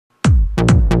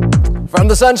From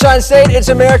the Sunshine State, it's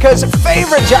America's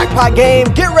favorite jackpot game.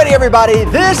 Get ready, everybody.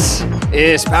 This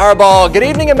is Powerball. Good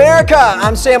evening, America.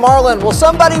 I'm Sam Arlen. Well,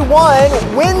 somebody won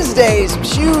Wednesday's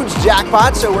huge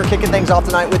jackpot, so we're kicking things off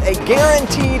tonight with a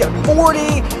guaranteed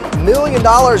 $40 million.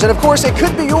 And of course, it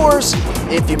could be yours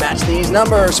if you match these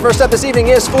numbers. First up this evening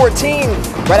is 14.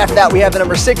 Right after that, we have the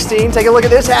number 16. Take a look at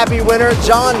this happy winner,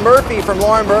 John Murphy from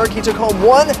Laurinburg. He took home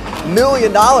 $1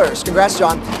 million. Congrats,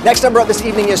 John. Next number up this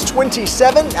evening is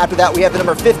 27. After that, we have the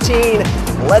number 15.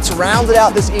 Let's round it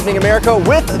out this evening, America,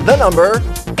 with the number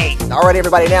 8. All right,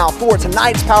 everybody, now for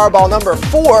tonight's Powerball number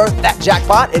 4, that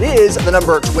jackpot, it is the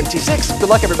number 26. Good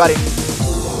luck, everybody.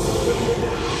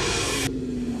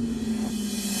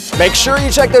 Make sure you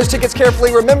check those tickets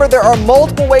carefully. Remember, there are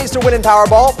multiple ways to win in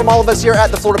Powerball. From all of us here at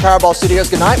the Florida Powerball Studios,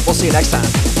 good night. We'll see you next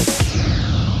time.